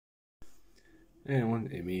Hey everyone,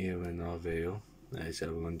 it's me here with another video. As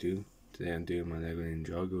everyone do, today I'm doing my Lego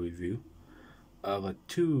Ninjago review of a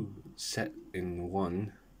two set in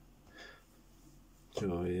one.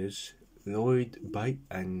 So it is Lloyd bike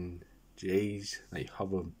and Jay's like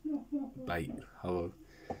hover bike, hover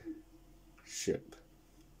ship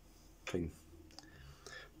thing.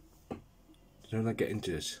 So when I get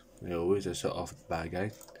into this, I always start off with the bad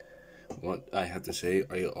guy. What I have to say,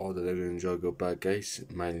 I all the Lego Ninjago bad guys,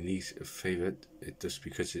 my least favorite, just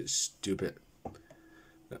because it's stupid.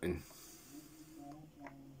 Nothing.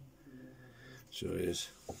 So it is.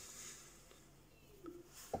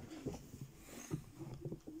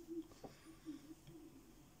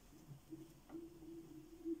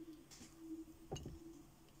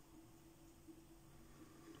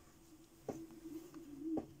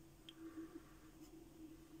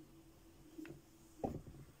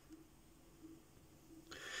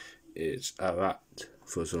 It's a rat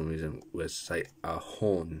for some reason with like a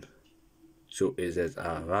horn. So is it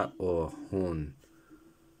a rat or a horn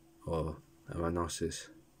or a rhinoceros?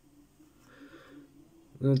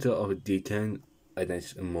 Another of D10, a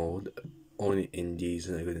nice mold only in these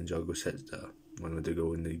Lego Ninjago sets that I wanted to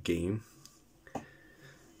go in the game.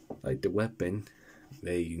 Like the weapon,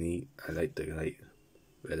 very unique. I like the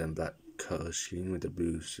red and black color scheme with the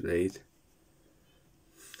blue blade.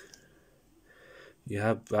 You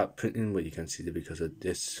have that printing, but you can see it because of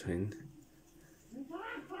this thing.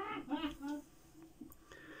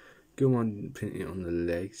 Go on printing on the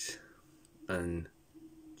legs and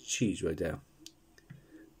cheese right there.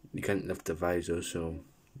 You can't lift the visor, so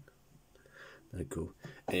that's cool.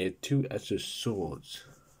 And you have two extra swords,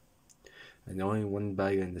 and only one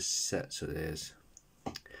bag in the set, so there's.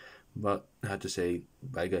 But I have to say,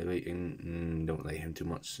 bad guy rating, don't like him too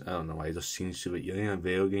much. I don't know why. It just seems to be. You're in a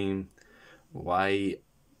video game. Why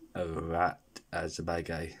a rat as a bad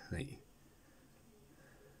guy? Like,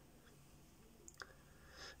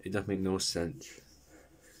 it doesn't make no sense.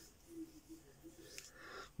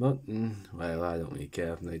 But well, I don't really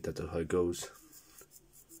care. Like, that's how it goes.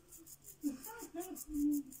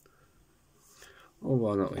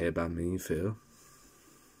 Overall, not really a bad mini feel.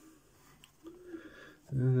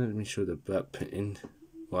 Let me show the back printing.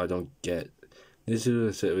 What I don't get. This is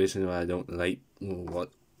a situation where I don't like what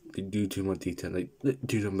they do too much detail, like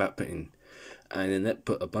do some back printing, and then they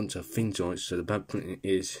put a bunch of things on it, so the back printing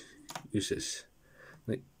is useless.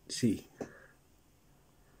 Like, see,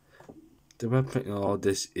 the back printing on all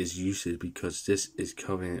this is useless because this is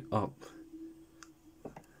covering it up.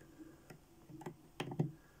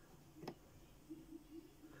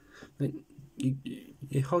 Like,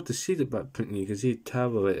 you hard to see the back printing. You can see a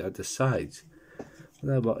tab of it at the sides.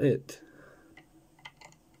 That's about it.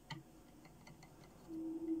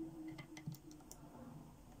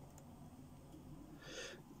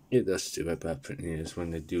 It does stupid back printing is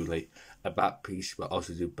when they do like a back piece but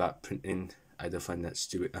also do back printing. I do find that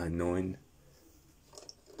stupid and annoying.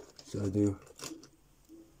 So I do.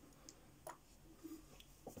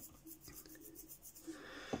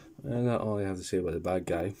 And that's all I have to say about the bad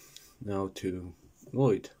guy. Now to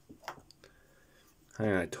Lloyd. I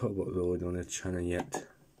haven't talked about Lloyd on the channel yet.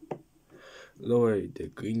 Lloyd, the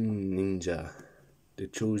Green Ninja, the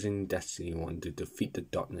chosen destiny one to defeat the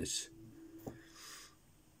darkness.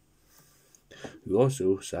 Who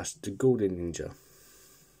also says the Golden Ninja.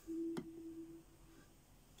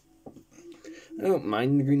 I don't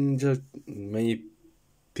mind the Green Ninja. Many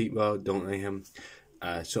people don't like him.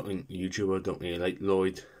 Certain YouTubers don't really like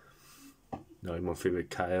Lloyd. No, my favourite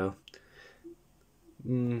Kyle.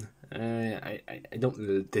 I don't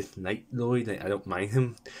really dislike Lloyd. I don't mind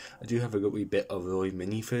him. I do have a good wee bit of Lloyd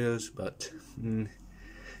minifigures, but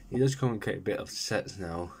he does come in quite a bit of sets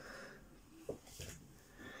now.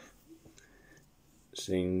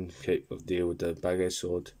 Same type of deal with the bag of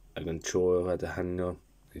sword, a controller at the handle,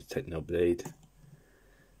 his techno blade.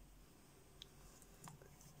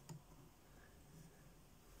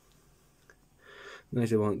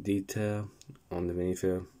 Nice amount detail on the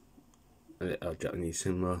minifigure. A little Japanese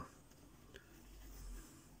symbol.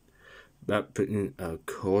 Back printing, of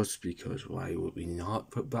course, because why would we not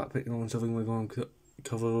put back printing on something we're going to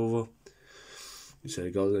cover over? So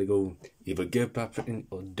you gotta go either give back printing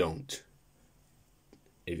or don't.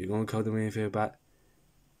 If you're going to cover the minifigure back,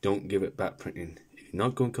 don't give it back printing. If you're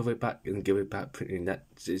not going to cover it back, then give it back printing.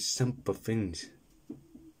 That's just simple things.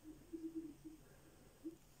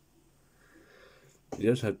 He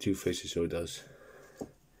does have two faces, so it does.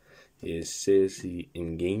 He is seriously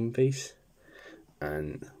in-game face,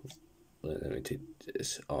 and let me take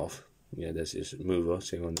this off. Yeah, this is mover,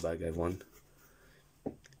 same on the bad guy one.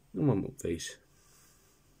 Normal face.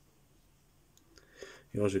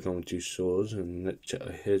 He also come with 2 swords, and let's check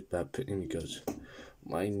out his bad picking because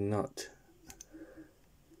why not?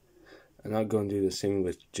 I'm not going to do the same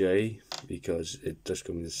with Jay because it just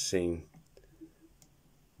going to be the same.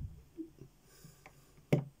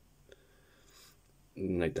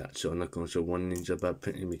 Like that, so I'm not going to show one ninja bad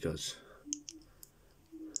printing because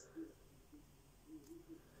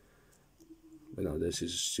but no, this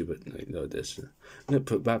is stupid. Like, no, this let's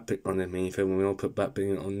put bad print on the main thing when we all put bad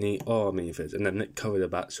print on the all main things, and then let's cover the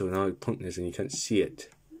back so now pointless and you can't see it.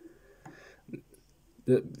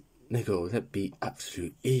 Let's be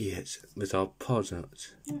absolute idiots with our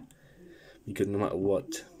products. Because no matter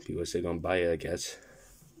what, people are still gonna buy it, I guess.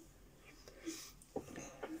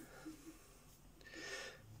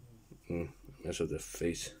 Mess with the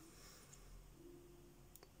face.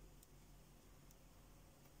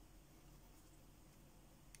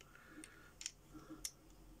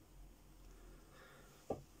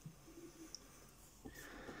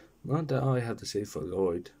 Not that all I have to say for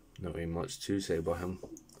Lloyd. Not very much to say about him.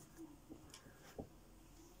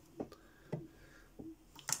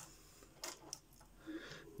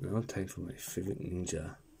 Now time for my favorite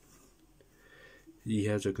ninja. He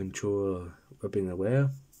has a controller weapon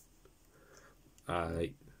aware.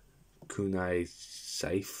 Like kunai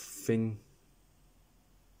scythe thing.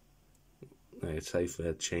 Like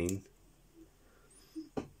scythe chain.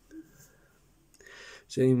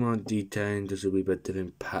 So any more detailing, there's a wee bit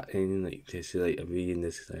different pattern, like this is like a V and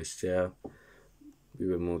this is like a stair.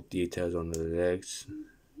 We have more details on the legs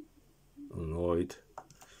on Lloyd.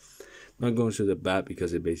 Not going to the back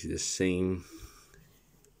because they're basically the same.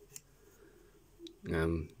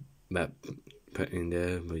 Back put in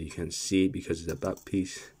there, but you can't see it because it's a back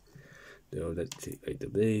piece. They'll let take like the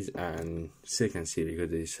blades and still can't see it because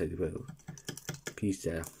they decided well piece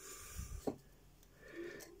there.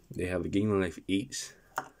 They have a game of life each.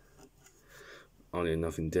 Only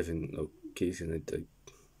nothing different location,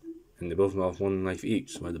 and they both have 1 life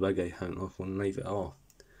each, while the bad guy hasn't lost 1 life at all.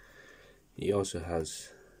 He also has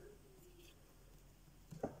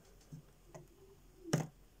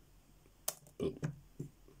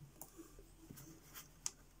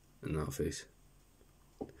another face.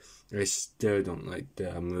 I still don't like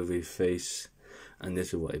the movie face, and this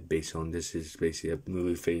is what it's based on. This is basically a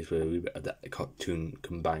movie face with a wee bit of that cartoon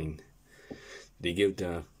combined. They give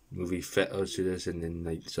the movie fetters to this, and then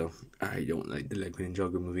like so. I don't like the Lego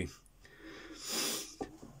Ninjago movie.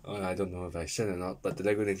 I don't know if I said it or not, but the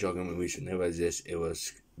Lego Ninjago movie should never exist. It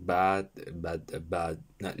was bad.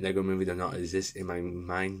 That Lego movie does not exist in my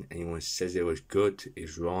mind. Anyone who says it was good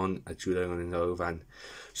is wrong. A true Lego Ninjago fan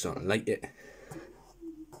so I don't like it.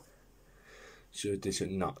 So they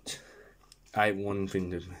should not. I have one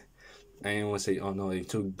thing to. Anyone say, "Oh no,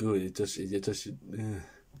 it's so good." It just.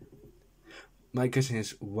 My question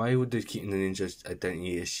is, why would they keep in the ninja's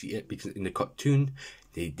identity as shit? Because in the cartoon,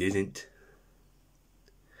 they didn't.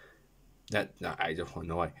 I don't want to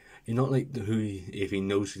know why. You're not like if he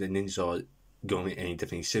knows who the ninjas are going any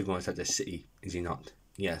different, he's still going to attack the city, is he not?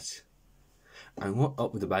 Yes. And what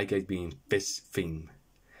up with the bad guys being Fist theme?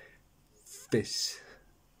 Fist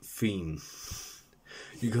theme.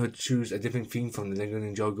 You could choose a different theme from the Lego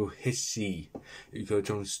Ninjago Hissy. You could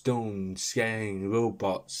choose stone, scaring,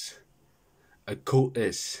 robots, a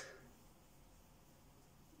cultist.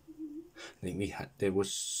 Like there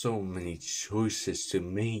was so many choices to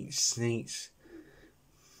make, snakes.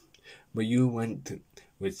 But you went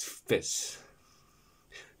with fists.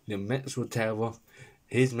 The Mets were terrible.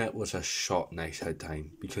 His Met was a short nice at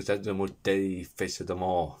time because that's the most deadly fist of them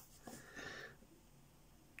all.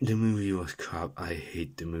 The movie was crap. I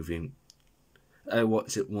hate the movie. I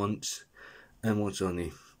watched it once and once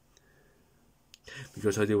only.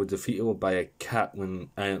 Because I was defeated by a cat when,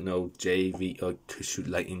 I don't know, Jay Vito to shoot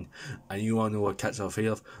lightning. And you all know what cats are afraid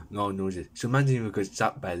of? No one knows it. So imagine if it got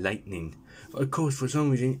zapped by lightning. But of course, for some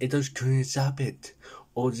reason, it just couldn't zap it.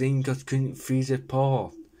 Or Zane just couldn't freeze his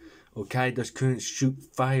paw. Or Kai just couldn't shoot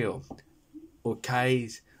fire. Or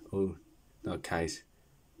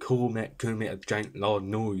Cole couldn't make a giant loud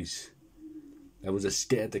noise. That was a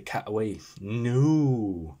scared the cat away.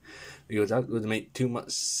 No, because that would make too much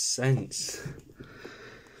sense.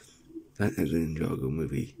 That is an Ninjago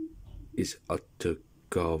movie. It's utter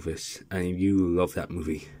garbage, and if you love that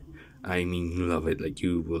movie, I mean love it, like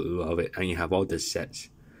you will love it, and you have all the sets.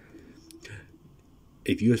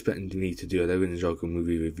 If you're expecting me to do a Lego Ninjago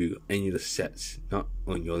movie review, any of the sets, not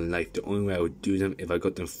on your life, the only way I would do them if I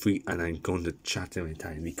got them free and I'm going to chat every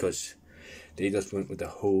time, because they just went with the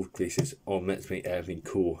whole basis. Oh, let's make everything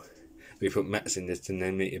cool. We put mechs in this and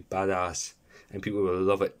then make it badass, and people will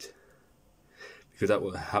love it. Because that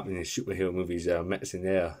will happen in superhero movies. There are mechs in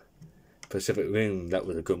there, Pacific Rim, that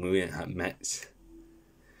was a good movie. It had Mets.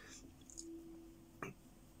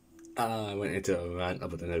 I went into a rant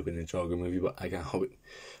about the Lego Ninjago movie, but I can't help it.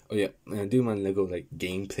 Oh yeah, I do my Lego like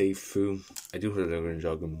gameplay through. I do have a Lego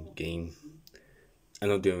Ninjago game. I'm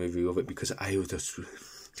not doing a review of it because I was just,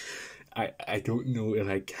 I don't know if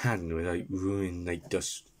I can without ruining, like,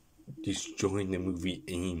 just destroying the movie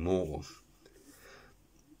anymore.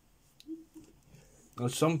 Now,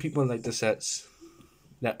 some people like the sets.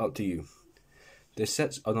 That's up to you. The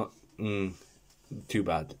sets are not too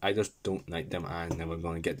bad. I just don't like them. I'm never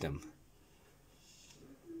going to get them.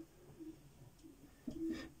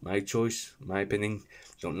 My choice, my opinion.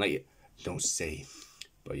 Don't like it, don't say.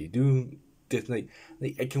 But you do dislike.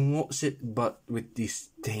 Like, I can watch it, but with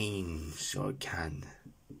disdain, so I can.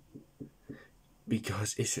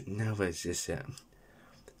 Because it should never exist yet.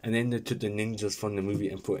 And then they took the ninjas from the movie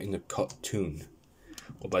and put it in the cartoon.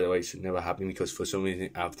 Oh, by the way, it should never happen because for some reason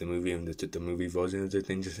after the movie, when they took the movie version of the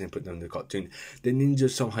ninjas and put them in the cartoon, the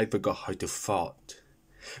ninjas somehow forgot how to fight.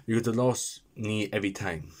 Because they lost me every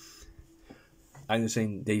time. I'm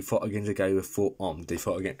saying they fought against a guy with 4 arms. They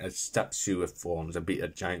fought against a statue with 4 arms and beat a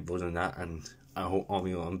giant version of that and a whole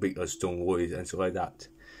army and beat a stone warriors and stuff like that.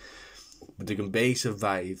 But they can barely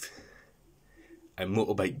survive a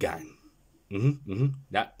motorbike gang.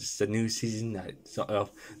 That's the new season. That sort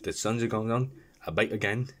of the suns are going on. A bike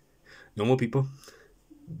again. No more people.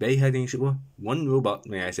 Beheading super. One robot,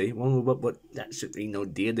 may I say. One robot, but that should be no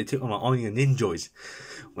deal. They took on all your ninjas.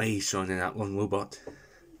 Way stronger than that one robot.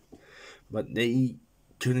 But they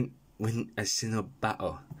couldn't win a single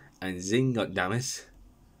battle. And Zing got damaged.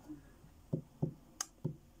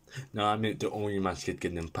 No, I mean the only match could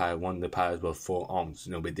get them power. One of the powers were 4 arms.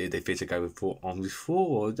 No, but they faced a guy with 4 arms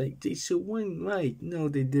before. They should win, right? No,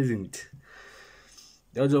 they didn't.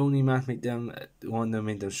 The other only match made them, one of them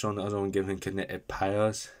made them strong, the other one gave him kinetic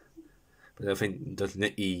powers. But I think does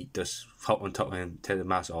Nicky just hop on top of him, tear the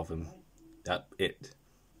mask off him. That's it.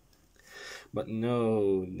 But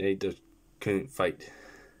no, they just couldn't fight.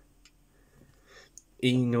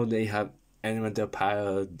 Even though they have elemental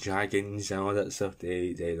power, dragons and all that stuff,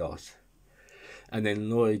 they lost. And then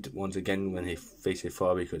Lloyd, once again, when he faced it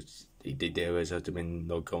far because he did their result to win,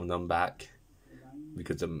 no going on back.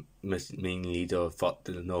 Because the main leader fought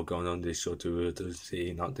the no going on, they showed the rulers,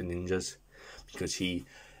 say not the ninjas, because he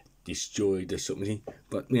destroyed the submarine.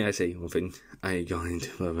 But may I say one thing? I got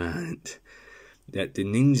into a rant that the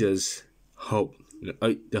ninjas hope,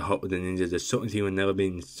 out the hope of the ninjas, the submarine will never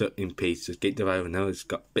been stuck in pace. The gate divider now it's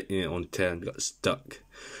got bitten in it on tail and got stuck.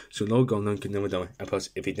 So no going on could never do it. And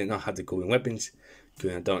plus, if he did not have the golden weapons,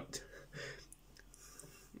 couldn't have done it.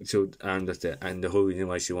 So, and that's it. And the whole reason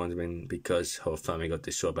why she wanted to win because her family got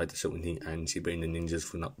destroyed by the submarine and she blamed the ninjas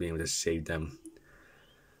for not being able to save them.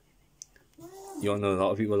 You all know a lot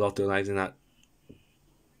of people lost their lives in that.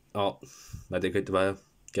 Oh, but they got the battle.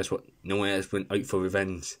 Guess what? No one else went out for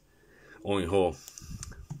revenge. Only her.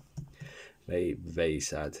 Very, very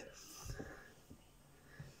sad.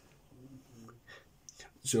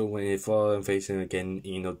 So when they fall and facing again,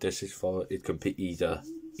 you know, this is for it completely the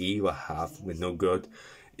evil half with no good.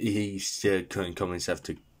 He still couldn't come himself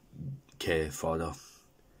to care for her.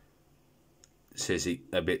 Says he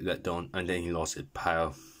a bit let down, and then he lost his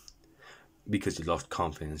power because he lost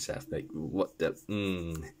confidence in himself. Like, what the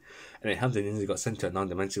And then Hampton Ninja got sent to another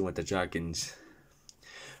dimension with the dragons.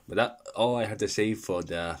 But that all I had to say for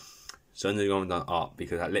the Sunday going on art,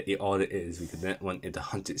 because that literally all it is, because that went into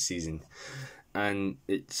hunted season. And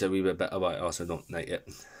it's a wee bit better, but I also don't like it.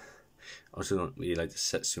 I also don't really like the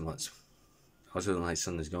sets too much. I also don't like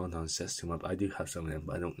Sunday's going on sets too much. I do have some of them,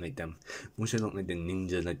 but I don't like them. Mostly I don't like the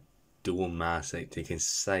ninja, like dual mask, like they can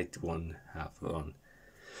sight one half on.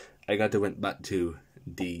 I got to went back to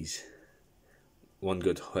these. One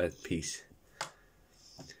good headpiece.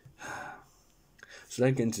 So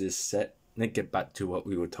let's get into this set. Let's get back to what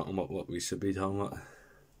we were talking about, what we should be talking about.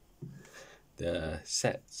 The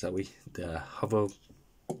set, shall we? The hover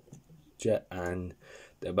jet and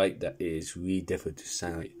the bike that is really difficult to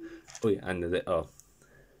sound like. Oh yeah, and the little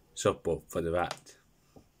softball for the rat.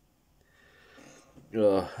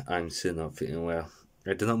 Oh, I'm still not feeling well.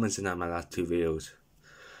 I did not mention that in my last 2 videos,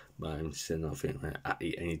 but I'm still not feeling well.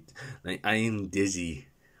 I am dizzy,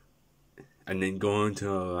 and then going to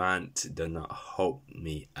a rant does not help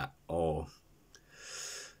me at all.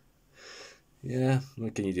 Yeah,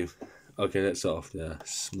 what can you do? Okay, let's start off the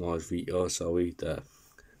small video, sorry, the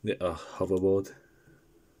little hoverboard.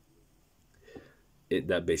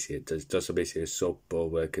 That basically it does. Just basically a softball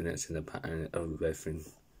where it connects in the pattern of everything.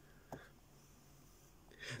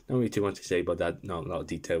 Not really too much to say about that. Not a lot of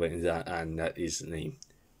detail into that, and that is the name.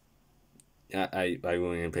 I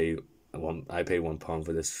won't even play I pay £1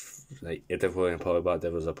 for this. Like, if they're putting a power bar,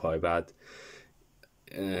 there was a power bar.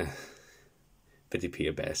 50p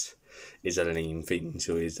at best. It's a lame thing,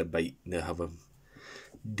 so it's a bite. They have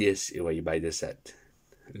this is where you buy the set.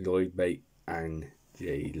 Lloyd bite and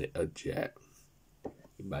J Little Jet.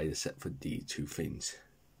 You buy the set for these two things.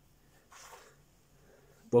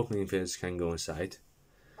 Both main things can go inside.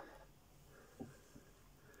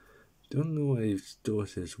 Don't know why they've stored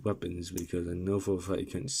his weapons, because I know for a fact you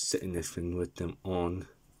can't sit in this thing with them on.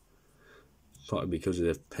 Probably because of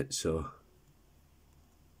the pit, so.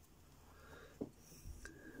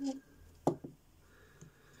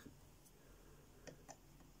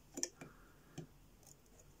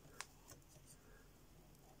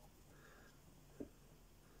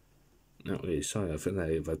 Not really sorry, I feel like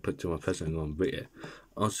if I put too much pressure, I'm going to break it.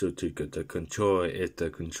 Also, too good, the controller is the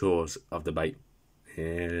controls of the bike.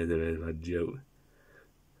 Yeah, there is a joke.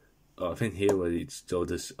 Oh, I think here where you stole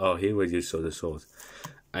this. Oh, here where you stole the sword.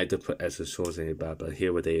 I had to put extra swords in it, but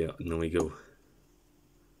here where they normally go.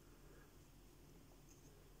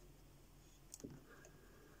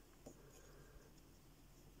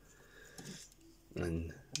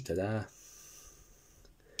 And ta-da.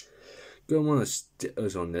 Got a lot of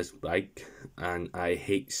stickers on this bike, and I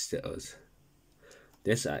hate stickers.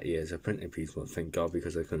 This actually is a printing piece, but thank God,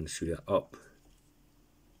 because I couldn't shoot it up.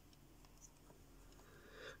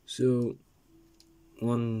 So,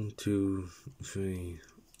 1, 2, 3,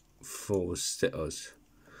 4 stickers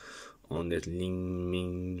on this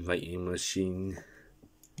lean writing machine.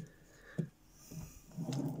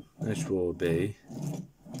 This will be.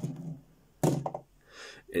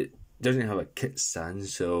 It doesn't have a kit stand,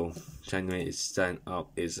 so trying to make it stand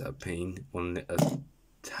up is a pain. Only a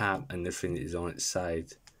tab and the thing is on its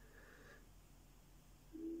side.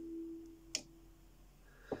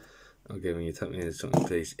 Okay, when you tap it in something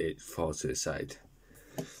place, it falls to the side.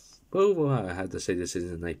 But overall, I had to say this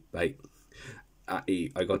is a nice bike. I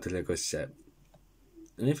got the Lego set.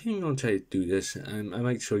 And if you're going to try to do this, I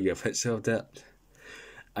might show you a picture of that.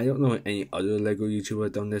 I don't know any other Lego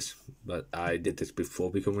YouTuber done this, but I did this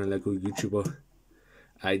before becoming a Lego YouTuber.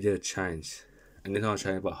 I did a challenge. And then I was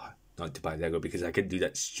trying not to buy Lego because I could do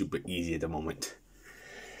that super easy at the moment.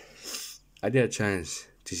 I did a challenge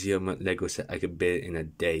to see how much Lego set I could build in a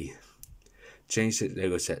day. Change the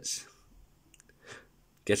Lego sets.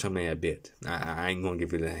 Guess how many I built? I ain't gonna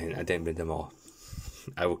give you the hint. I didn't build them all.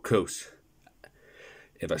 I was close.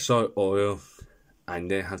 If I saw oil and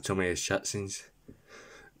then have so many shot scenes,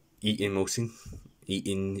 eating mostly.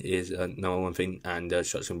 Eating is number one thing, and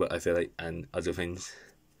shot scene, but I feel like, and other things.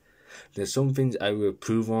 There's some things I will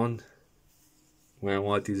improve on when I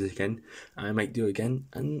want to do this again. I might do it again,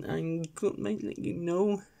 and I might let you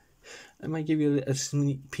know. I might give you a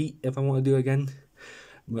sneak peek if I want to do it again.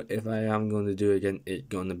 But if I am going to do it again, it's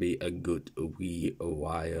going to be a good wee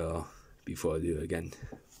while before I do it again.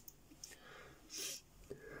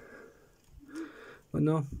 But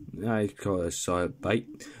no, I call it a solid bike.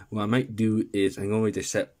 What I might do is I'm going to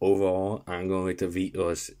set overall, and I'm going to rate the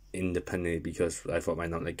Vitos independently, because I thought I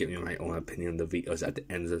might not like giving my own opinion on the Vitos at the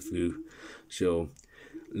end of the review. So,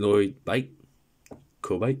 Lloyd bike,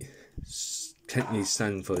 cool bike. Technically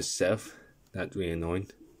stand for itself. That's really annoying.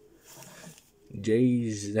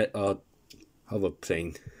 J's that are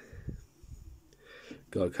hoverplane.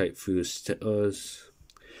 Gotta kite through the stickers.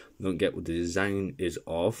 Don't get what the design is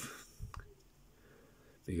of,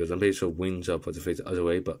 because I'm pretty sure wings are put to face the other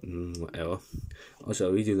way, but whatever. Also,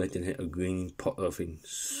 I really do like to hit a green Potter thing.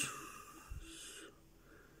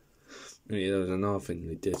 Yeah, there was another thing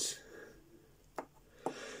like this.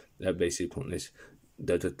 That basically pointless.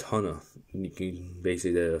 There's a tonner. You can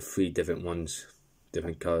basically, there are 3 different ones,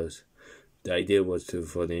 different colours. The idea was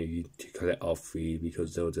for you to collect all 3,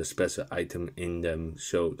 because there was a special item in them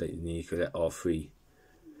show that you need to collect all 3.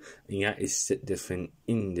 And you actually sit different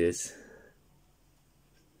in this.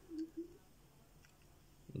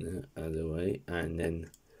 The other way, and then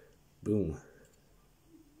boom.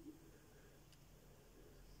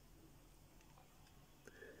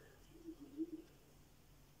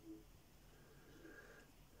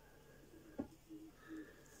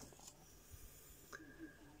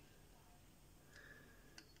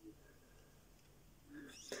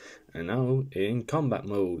 And now in combat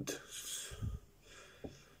mode.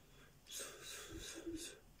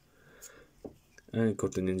 And of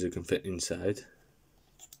course the ninja can fit inside.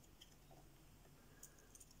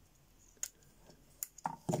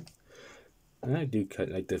 And I do quite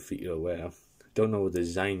like the Vito wear. Don't know what the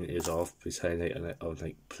design is of, besides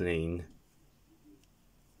like plain.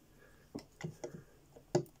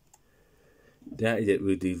 That is it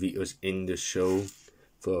with the Vitos in the show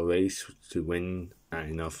for a race to win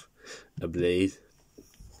enough. a blade,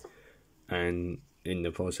 and in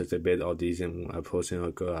the process I built all these in a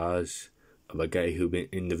personal garage of a guy who been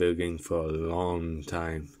in the video game for a long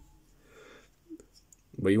time.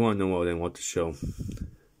 But you want to know more than what to show.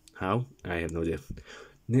 How? I have no idea.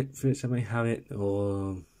 Netflix I might have it,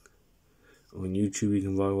 or on YouTube you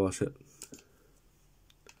can watch it.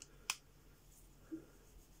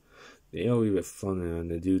 They are a wee bit funny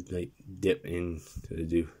and they do like dip in to the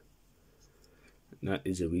do. That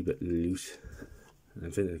is a wee bit loose. I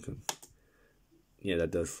think I can. Yeah,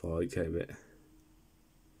 that does fall out quite a bit.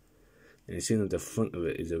 And it seems like the front of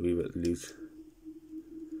it is a wee bit loose.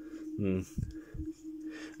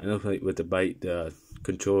 I know, like with the bike, the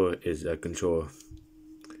controller is a controller.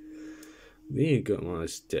 We got one of the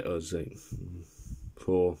stickers like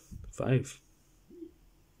 4, 5.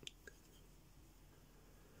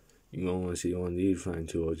 You don't want to see one of these flying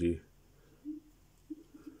towards you.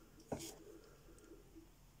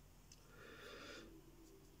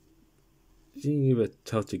 It's a bit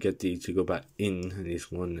tough to get these to go back in, at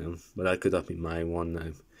least one of them. But that could have been my one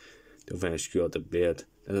now. Don't think I screwed up the beard.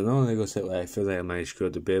 I don't know, Lego set where I feel like I might have screwed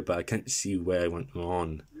up the beard, but I can't see where I went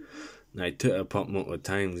wrong. And I took it apart multiple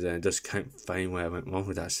times and I just can't find where I went wrong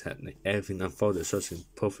with that set. Like everything unfolded such and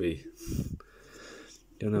puffy.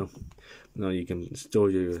 Don't know. No, you can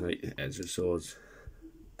store your like extra swords.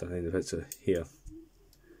 Don't think the picture here.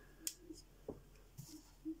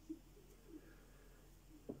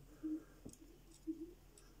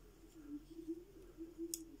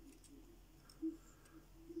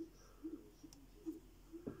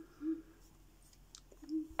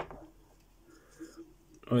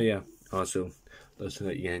 Oh yeah, also, let's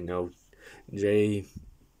let you know, Jay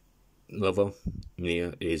Lover,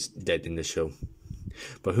 Mia, is dead in the show.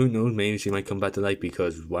 But who knows, maybe she might come back to life,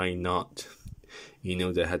 because why not? You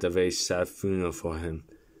know, they had a very sad funeral for him.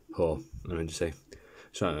 Her, I meant to say.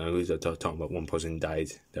 Sorry, I was talking about one person died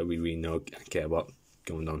that we really know and care about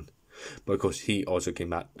going on. But of course, he also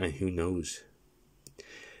came back, and who knows?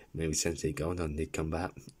 Maybe Sensei Gordon did come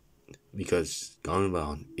back. Because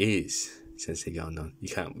Gordon is Sensei Gordon. You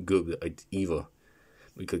can't good with evil.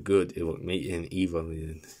 Because good, it will make him evil.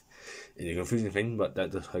 It's a confusing thing, but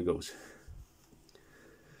that's how it goes.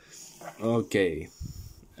 Okay.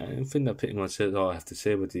 I think that pretty much is all I have to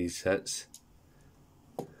say about these sets.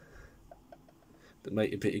 They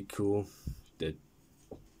might be pretty cool. The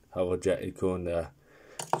hover jet is cool, and the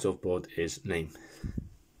surfboard is lame.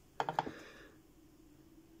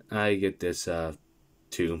 I get this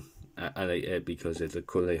too. I like it because it's a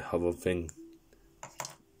cool like hover thing.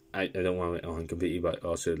 I don't want it on completely, but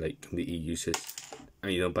also like completely useless.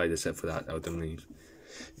 And you don't buy the set for that, ultimately.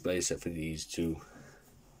 You buy the set for these two.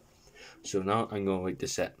 So now I'm going to rate the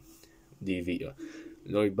set. The Vita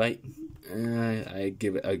Lloyd bike. I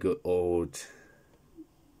give it a good old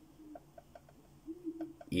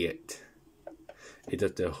 8. It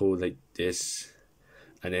does the whole like this,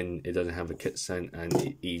 and then it doesn't have a kit sound, and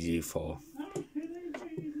it's easy for.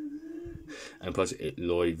 And plus it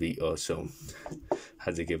Lloyd Vita, so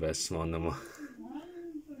had to give it a small number.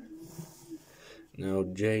 Now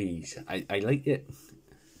J's, I like it.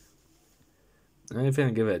 I think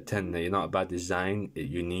I give it a 10. It's not a bad design.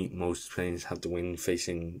 It's unique. Most planes have the wing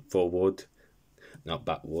facing forward, not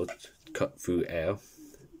backward, cut through air.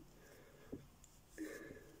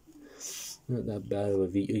 Not that bad of a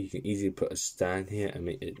Vita. You can easily put a stand here and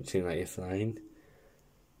make it seem like you're flying.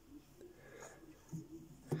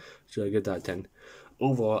 So I give that a 10.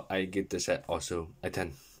 Overall, I give the set also a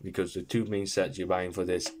 10. Because the two main sets you're buying for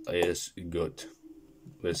this is good.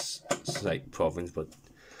 With slight problems, but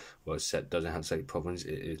well, set doesn't have slight problems.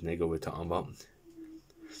 It is Ninjago we're talking about.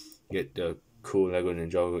 Get the cool Lego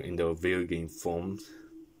Ninjago in the video game form.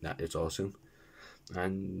 That is awesome.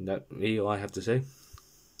 And that's really all I have to say.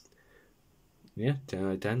 Yeah, 10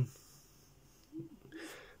 out of 10.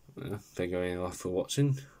 Thank you very much for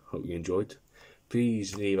watching. Hope you enjoyed.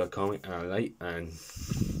 Please leave a comment and a like, and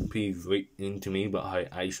please rate into me about how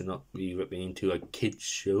I should not be ripping into a kids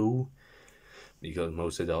show, because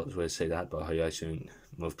most adults will say that, but how I shouldn't.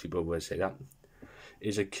 Most people will say that.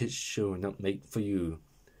 It's a kids show, not made for you.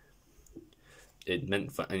 It's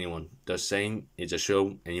meant for anyone. The same, it's a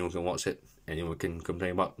show, anyone can watch it, anyone can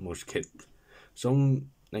complain about most kids. Some,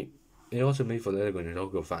 like, it's also made for Lego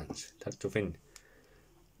Ninjago fans. That's the thing.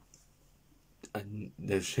 And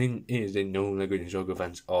the thing is, they know Lego Ninjago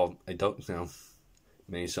fans are adults now.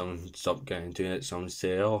 Maybe some stop getting into it, some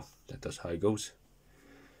say, oh, that's how it goes.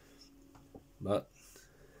 But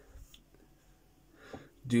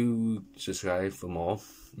do subscribe for more,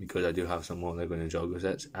 because I do have some more Lego Ninjago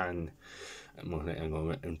sets, and more like I'm going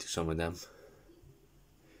to get into some of them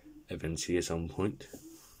eventually at some point.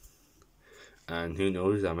 and who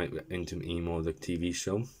knows, I might get into emo the TV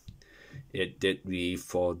show. It did really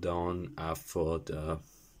fall down after the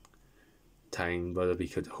time, brother,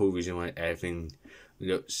 because the whole reason why everything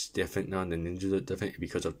looks different now and the ninjas look different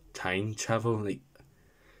because of time travel. Like,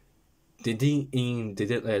 they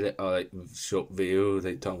did like short video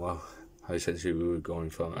like talking about how essentially we were going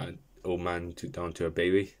from an old man down to a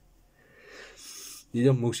baby. They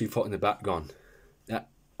done mostly fought in the background. That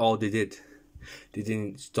all they did. They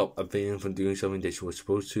didn't stop a villain from doing something they were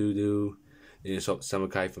supposed to do. They didn't stop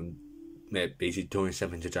Samurai from basically doing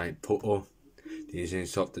something to giant portal. They didn't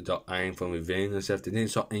stop the Dark Iron from revealing herself. They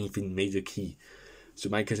didn't stop anything major key. So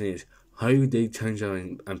my question is, how do they turn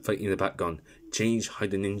around and fight in the background, change how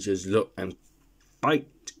the ninjas look and fight?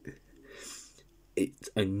 It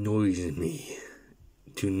annoys me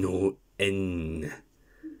to no end.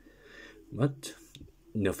 But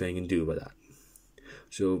nothing I can do about that.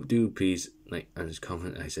 So do please like and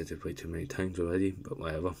comment. I said it way too many times already, but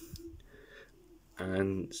whatever.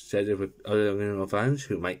 And share it with other fans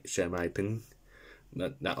who might share my opinion.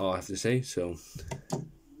 That's all I have to say. So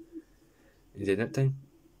until next time,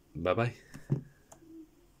 bye bye.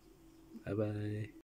 Bye bye.